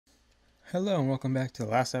Hello and welcome back to the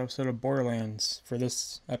last episode of Borderlands for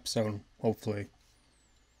this episode, hopefully.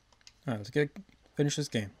 Alright, finish this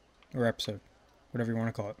game. Or episode. Whatever you want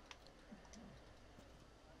to call it.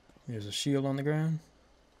 There's a shield on the ground.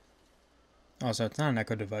 Oh, so it's not an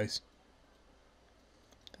echo device.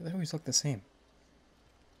 They always look the same.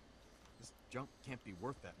 This junk can't be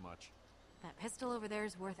worth that much. That pistol over there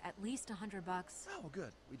is worth at least $100. Oh,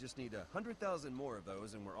 good. We just need 100,000 more of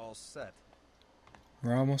those and we're all set.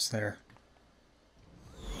 We're almost there.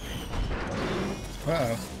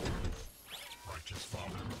 Uh-oh. Righteous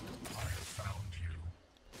Father, I have found you.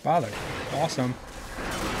 Father. Awesome.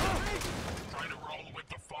 Try to roll with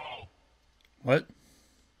the fall. What?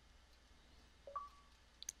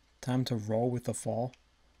 Time to roll with the fall?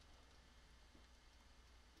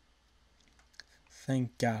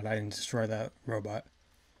 Thank God I didn't destroy that robot.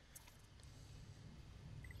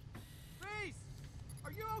 Reese!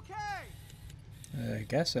 Are you okay? I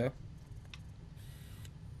guess so.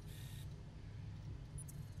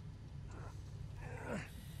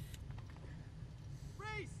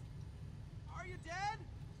 Reese! Are you dead?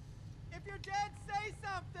 If you're dead, say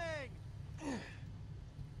something!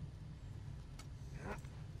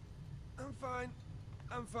 I'm fine.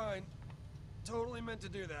 I'm fine. Totally meant to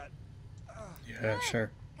do that. Yeah,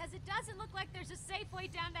 sure. Because it doesn't look like there's a safe way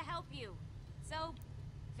down to help you. So,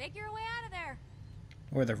 figure a way out of there.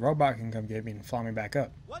 Or the robot can come get me and fly me back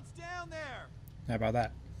up. What's down there? How about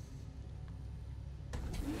that?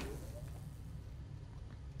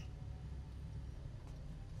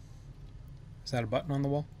 Is that a button on the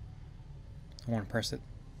wall? I want to press it.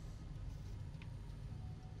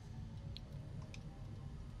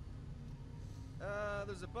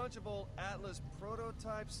 There's a bunch of old Atlas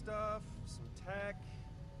prototype stuff, some tech,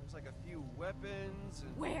 there's like a few weapons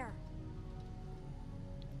and... Where?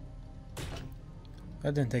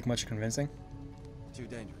 That didn't take much convincing. Too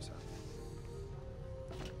dangerous,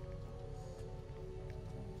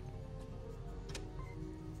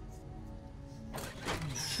 huh?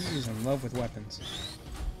 She's in love with weapons.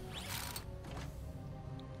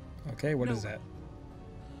 Okay, what is that?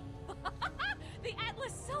 The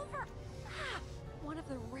Atlas Silver! Ah, one of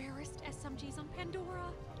the rarest SMGs on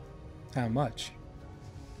Pandora. How much?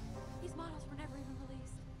 These models were never even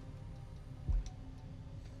released.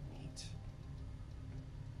 Neat.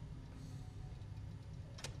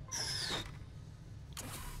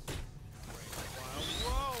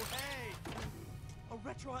 Whoa, hey! A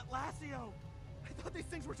retro Atlasio! I thought these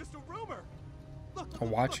things were just a rumor! Look, A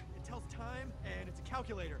watch? Look. It tells time, and it's a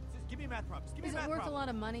calculator. It says, give me a math problem. Just give me Is a math it worth problem. a lot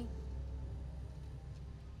of money?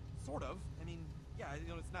 Sort of. I mean, yeah,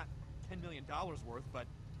 it's not $10 million worth, but,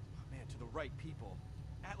 oh man, to the right people.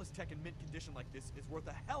 Atlas tech in mint condition like this is worth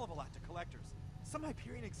a hell of a lot to collectors. Some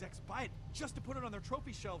Hyperion execs buy it just to put it on their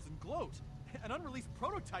trophy shelves and gloat. And unreleased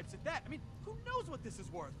prototypes at that. I mean, who knows what this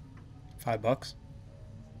is worth? $5?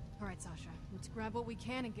 All right, Sasha. Let's grab what we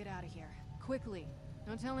can and get out of here. Quickly.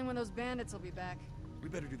 No telling when those bandits will be back. We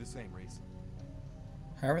better do the same, Reese.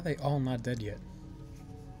 How are they all not dead yet?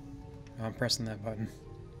 I'm pressing that button.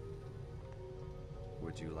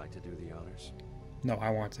 Would you like to do the honors? No, I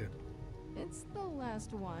want to. It's the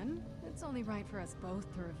last one. It's only right for us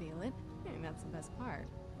both to reveal it. I mean, that's the best part.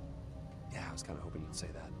 Yeah, I was kind of hoping you'd say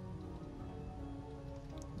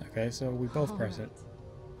that. Okay, so we both All press right. it.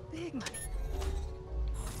 Big money.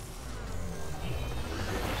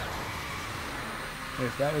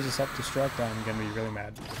 If that was a self-destruct, I'm gonna be really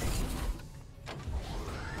mad.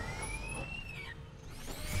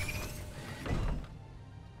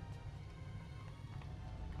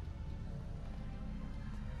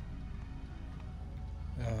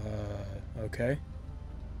 Okay.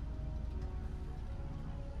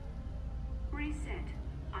 Reset.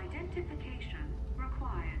 Identification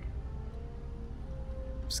required.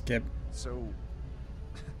 Skip. So,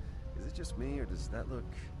 is it just me, or does that look...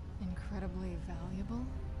 Incredibly valuable?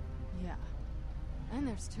 Yeah. And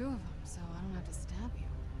there's two of them, so I don't have to stab you.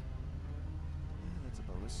 Yeah, that's a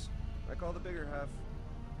bonus. I call the bigger half.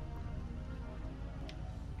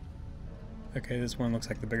 Okay, this one looks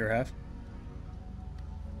like the bigger half.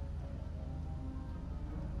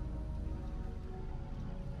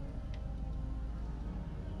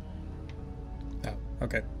 Oh,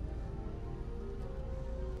 okay.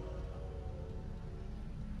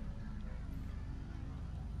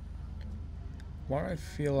 Why do I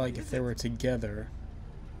feel like if they were together,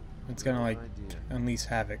 it's gonna like unleash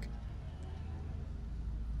havoc?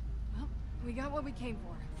 Well, we got what we came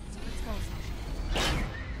for. So let's go, Sasha.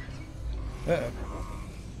 Uh-oh.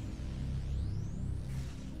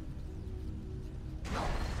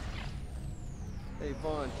 Hey,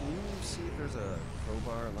 Vaughn, can you see if there's a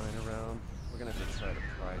crowbar lying around? We're gonna have to try to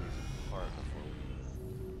pry these apart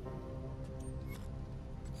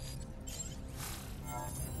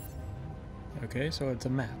Okay, so it's a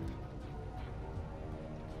map.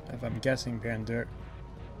 If I'm guessing Pandaria.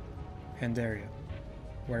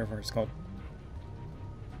 Whatever it's called.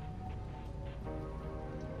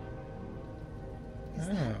 Is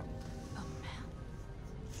Oh. that a map?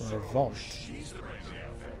 For a vault. She's the crazy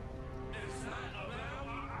outfit. Is that a map?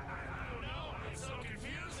 I don't know. It's so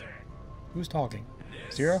confusing. Who's talking?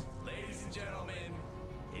 This, Zero? ladies and gentlemen,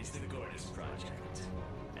 is the Gortys Project.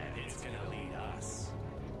 And it's gonna lead us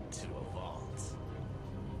to a vault.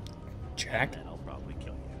 Jack? And I'll probably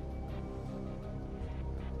kill you.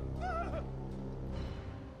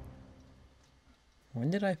 When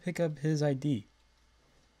did I pick up his ID?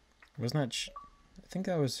 Wasn't that I think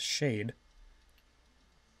that was Shade.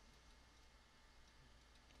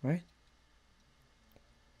 Right?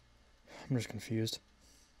 I'm just confused.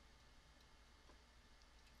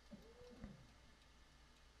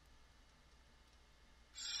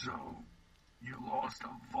 So, you lost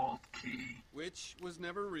a vault key, Which was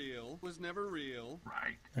never real.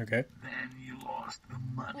 right? Okay. Then you lost the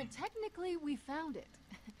Well, money. technically, we found it.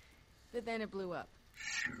 But then it blew up.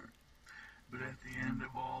 Sure. But at the end of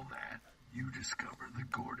all that, you discover the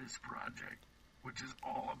Gortys Project, which is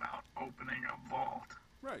all about opening a vault.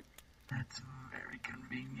 Right. That's very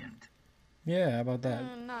convenient. Yeah, how about that?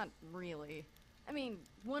 Not really. I mean,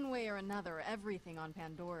 one way or another, everything on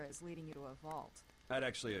Pandora is leading you to a vault. I'd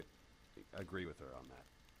actually agree with her on that.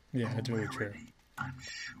 Yeah, it's really true. Already, I'm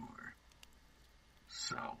sure.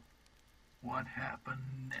 So, what happened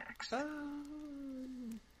next?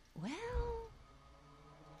 Well,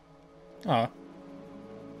 Aw.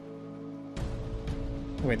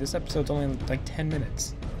 Wait, this episode's only like 10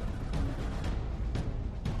 minutes.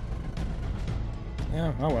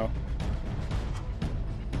 Yeah, oh well.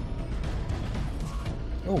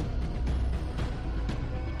 Oh.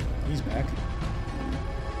 He's back.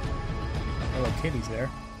 Hello Kitty's there.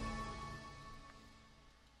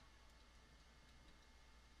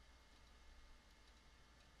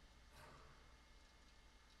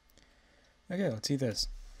 Okay, let's see this.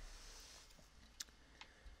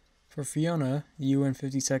 For Fiona, you and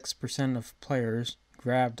 56% of players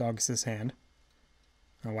grabbed Augustus' hand.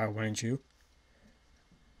 Oh, why wouldn't you?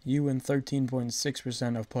 You and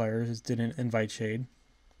 13.6% of players didn't invite Shade.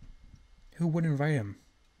 Who would invite him?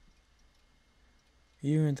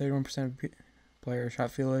 You and 31% of players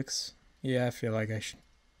shot Felix. Yeah, I feel like I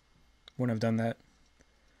wouldn't have done that.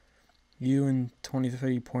 You and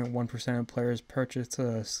 23.1% of players purchased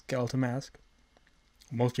a skeleton mask.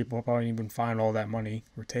 Most people probably didn't even find all that money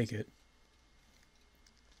or take it.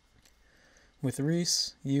 With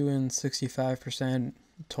Reese, you and 65%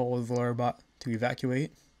 told the Lurabot to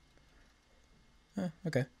evacuate.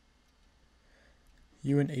 Okay.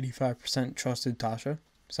 You and 85% trusted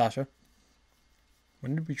Sasha.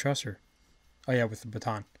 When did we trust her? Oh yeah, with the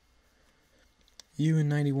baton. You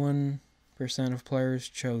and 91% of players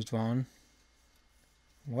chose Vaughn.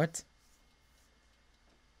 What?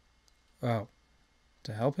 Oh.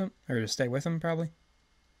 To help him? Or to stay with him, probably?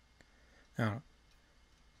 I don't know.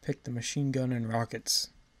 Pick the machine gun and rockets.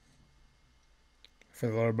 For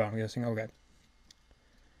the Lurabot, I'm guessing. Okay.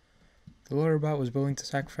 The Lurabot was willing to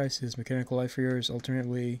sacrifice his mechanical life for yours.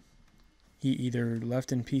 Alternately, he either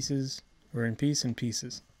left in pieces or in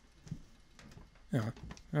pieces. Oh,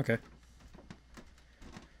 okay.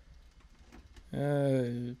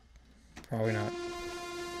 Probably not.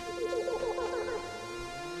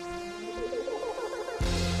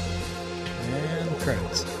 And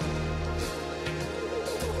credits.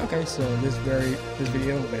 Okay, so this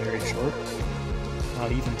video very short.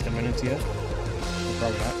 Not even 10 minutes yet. Well,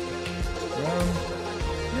 probably not.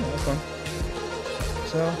 Yeah, that's fun.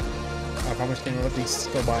 So, I'm probably just gonna let these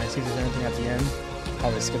go by and see if there's anything at the end.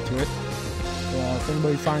 Probably skip to it. Well, if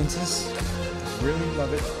anybody finds this, really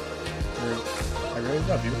love it. Or I really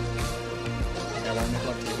love you. And I want to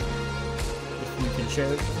love you. If you can share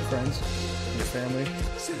it with your friends, your family,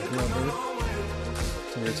 whoever.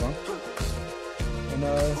 It's a weird song. And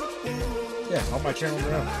yeah, help my channel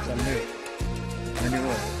grow, because I'm new. I'm a new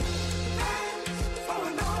world.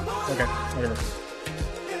 Okay, whatever.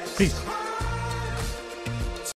 Peace.